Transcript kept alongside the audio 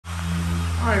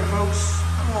Alright folks,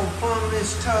 I'm going to plumb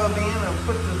this tub in. I'll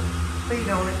put the feet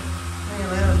on it.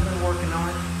 Man, Anna's been working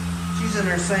on it. She's in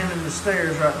there sanding the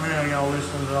stairs right now, y'all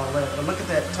listening to all that. But look at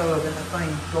that tub, and that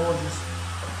thing's gorgeous.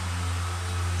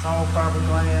 It's all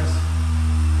fiberglass.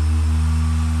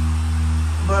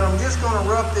 But I'm just going to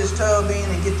rough this tub in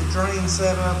and get the drain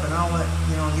set up and all that,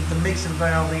 you know, get the mixing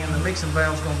valve in. The mixing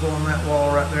valve's going to go on that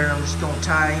wall right there. I'm just going to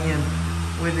tie in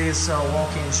with this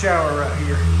walk-in shower right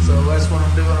here. So that's what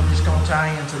I'm doing. I'm just going to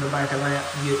tie into the back of that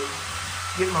and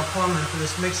get my plumbing for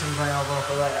this mixing valve off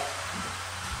of that.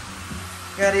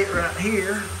 Got it right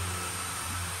here.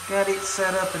 Got it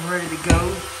set up and ready to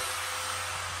go.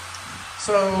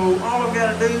 So all I've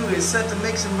got to do is set the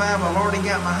mixing valve. I've already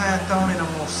got my height on it. I'm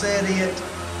going to set it,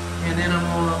 and then I'm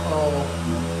going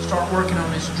to start working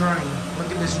on this drain. Look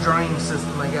at this drain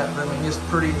system they got. I mean, it's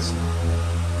pretty.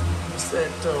 It's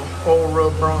that oil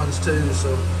rub bronze too,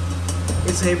 so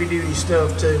it's heavy duty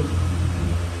stuff too.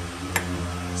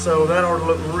 So that ought to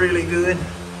look really good.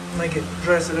 Make it,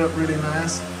 dress it up really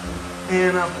nice.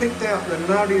 And I picked out the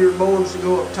knottier boards to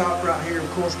go up top right here,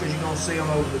 of course, because you're going to see them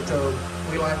over the tub.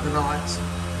 We like the knots.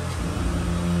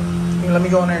 Here, let me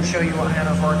go in there and show you what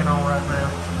Hannah's working on right now.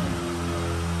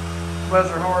 Bless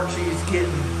her heart, she's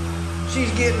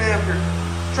getting after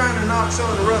trying to knock some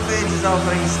of the rough edges off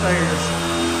these stairs.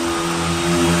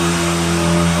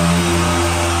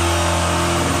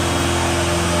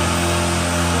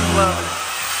 Love it.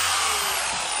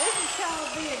 This is called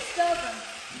being stubborn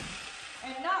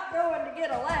and not going to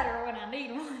get a ladder when I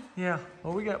need one. Yeah,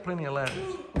 well, we got plenty of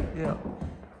ladders. Yeah.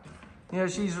 Yeah,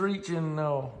 she's reaching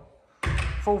 4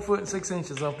 foot 6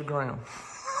 inches off the ground.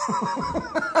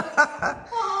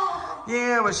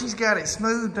 Yeah, but she's got it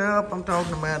smoothed up. I'm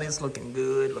talking about it's looking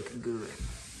good,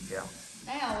 Yeah.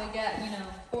 Now we got,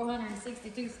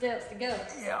 462 steps to go.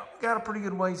 Yeah, got a pretty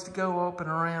good ways to go up and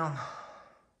around.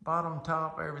 Bottom,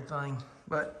 top, everything.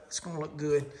 But it's going to look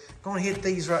good. Going to hit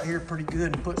these right here pretty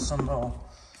good and put some I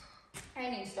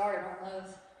ain't even started on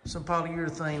those. Some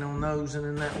polyurethane on those, and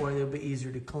then that way they'll be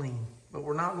easier to clean. But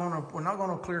we're not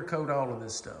gonna clear coat all of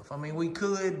this stuff. I mean, we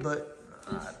could, but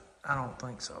I don't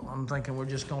think so. I'm thinking we're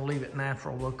just gonna leave it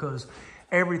natural because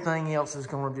everything else is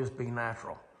gonna just be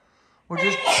natural. We're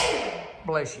just,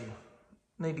 bless you,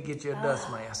 need to get you a dust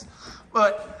mask.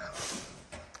 But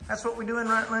that's what we're doing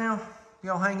right now.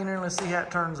 Y'all hang in there and let's see how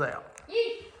it turns out.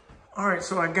 All right,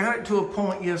 so I got it to a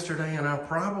point yesterday, and I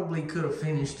probably could have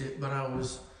finished it, but I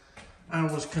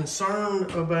was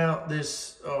concerned about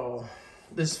this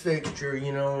this fixture,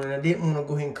 and I didn't want to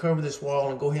go ahead and cover this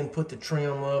wall and go ahead and put the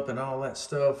trim up and all that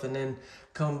stuff, and then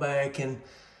come back and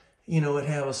it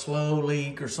have a slow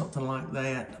leak or something like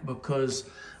that, because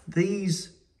these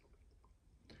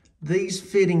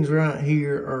fittings right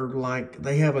here are like,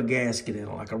 they have a gasket in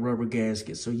it, like a rubber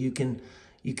gasket, so you can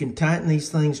tighten these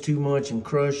things too much and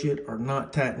crush it, or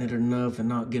not tighten it enough and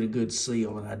not get a good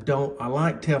seal. And I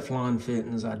like Teflon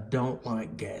fittings. I don't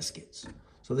like gaskets.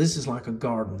 So this is like a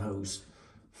garden hose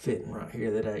fitting right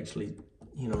here that actually,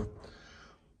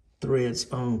 threads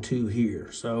onto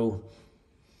here. So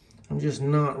I'm just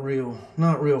not real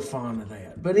fond of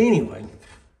that. But anyway,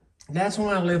 that's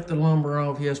why I left the lumber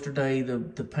off yesterday,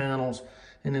 the panels,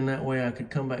 and then that way I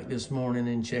could come back this morning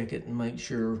and check it and make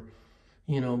sure.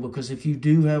 Because if you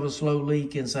do have a slow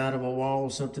leak inside of a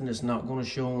wall, something that's not going to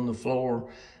show on the floor,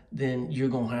 then you're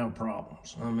going to have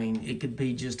problems. I mean, it could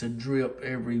be just a drip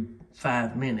every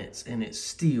 5 minutes, and it's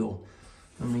still,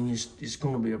 it's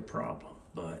going to be a problem.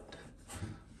 But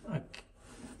I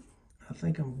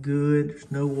think I'm good.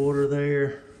 There's no water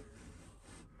there.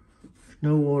 There's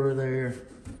no water there.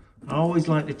 I always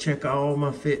like to check all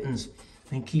my fittings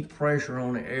and keep pressure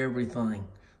on everything.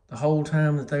 The whole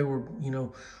time that they were,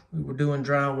 we were doing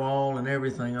drywall and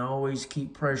everything, I always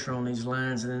keep pressure on these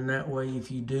lines. And then that way,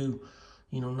 if you do,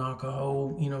 knock a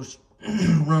hole,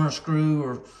 run a screw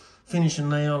or finish a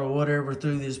nail or whatever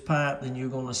through this pipe, then you're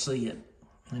going to see it.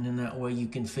 And then that way you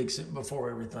can fix it before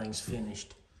everything's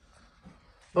finished.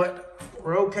 But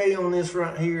we're okay on this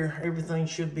right here. Everything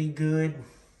should be good.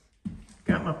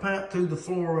 Got my pipe through the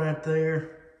floor right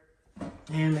there.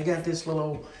 And they got this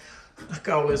little, I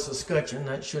call this a scutcheon.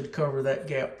 That should cover that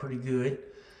gap pretty good.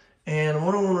 And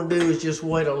what I want to do is just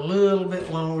wait a little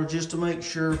bit longer just to make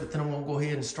sure, but then I'm going to go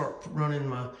ahead and start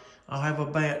running I'll have a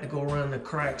bat to go around the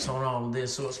cracks on all of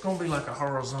this. So it's going to be like a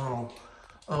horizontal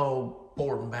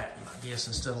board and batten, I guess,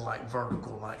 instead of like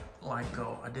vertical like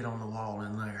I did on the wall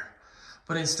in there.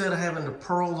 But instead of having to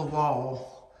pearl the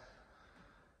wall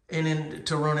and then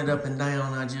to run it up and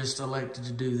down, I just elected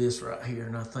to do this right here.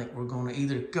 And I think we're going to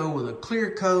either go with a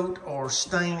clear coat or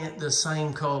stain it the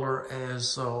same color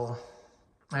as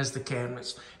as the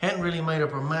cabinets. Hadn't really made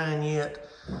up our mind yet.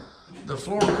 The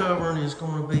floor covering is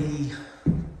going to be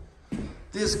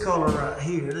this color right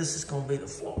here. This is going to be the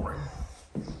flooring.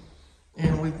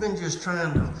 And we've been just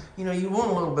trying to, you know, you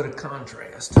want a little bit of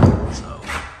contrast. So,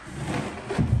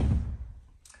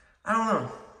 I don't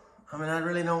know. I mean, I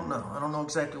really don't know. I don't know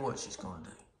exactly what she's going to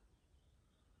do.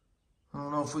 I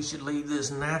don't know if we should leave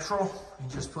this natural and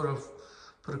just put a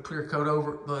clear coat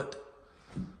over it, but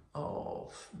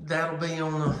that'll be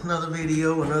on another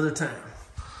video another time.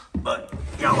 But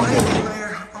y'all hang in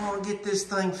there. I'm gonna get this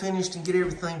thing finished and get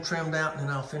everything trimmed out, and then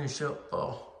I'll finish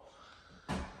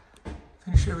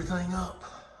everything up.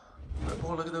 But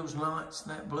boy, look at those knots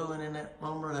and that bluing in that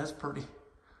lumber. That's pretty.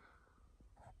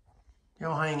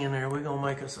 Y'all hang in there. We're gonna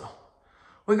make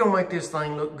this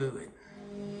thing look good.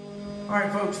 All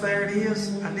right, folks, there it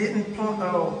is. I didn't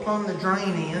plumb the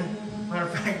drain in. Matter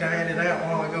of fact, I had it out a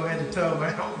while ago. Had the tub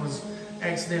out. Was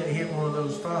accidentally hit one of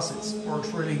those faucets. Works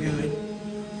really good.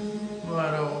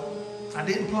 But I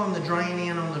didn't plumb the drain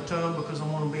in on the tub because I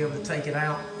want to be able to take it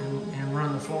out and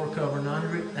run the floor covering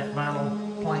under it, that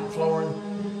vinyl plank flooring.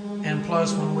 And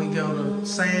plus, when we go to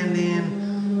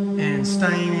sanding and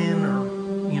staining,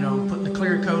 or, you know, putting the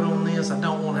clear coat on this, I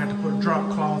don't want to have to put a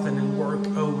drop cloth and then work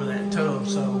over that tub.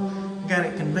 So I got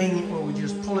it convenient where we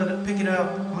just pull it up, pick it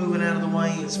up, move it out of the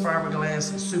way. It's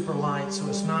fiberglass, it's super light, so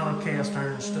it's not a cast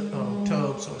iron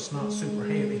tub, so it's not super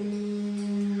heavy.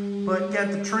 But got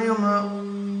the trim up,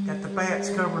 got the bats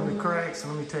covering the cracks,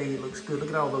 and let me tell you, it looks good. Look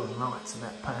at all those knots in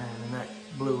that pine and that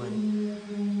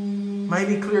bluing.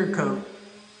 Maybe clear coat.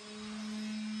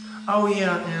 Oh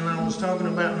yeah, and I was talking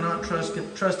about not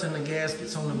trusting the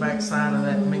gaskets on the back side of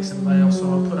that mixing valve,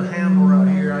 so I put a handle right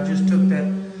here. I just took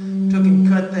and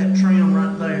cut that trim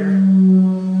right there,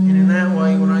 and in that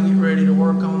way, when I get ready to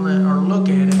work on that or look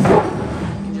at it,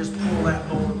 I can just pull that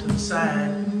board to the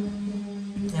side,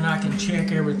 and I can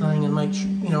check everything and make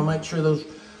sure those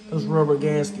rubber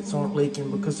gaskets aren't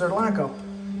leaking, because they're like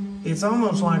it's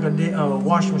almost like a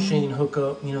washing machine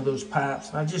hookup, you know, those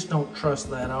pipes. I just don't trust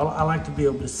that. I like to be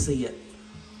able to see it.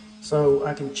 So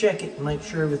I can check it and make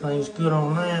sure everything's good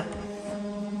on that.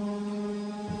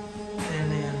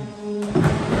 And then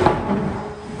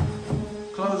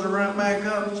close it right back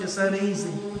up. It's just that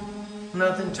easy.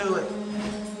 Nothing to it.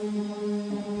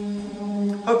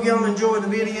 Hope y'all enjoyed the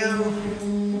video.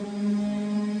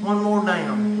 One more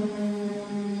down.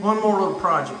 One more little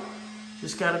project.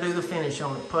 Just got to do the finish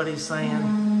on it. Putty, sand,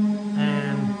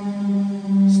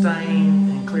 and stain,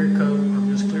 and clear coat, or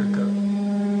just clear coat.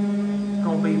 It's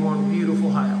going to be one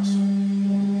beautiful house.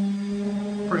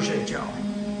 Appreciate y'all.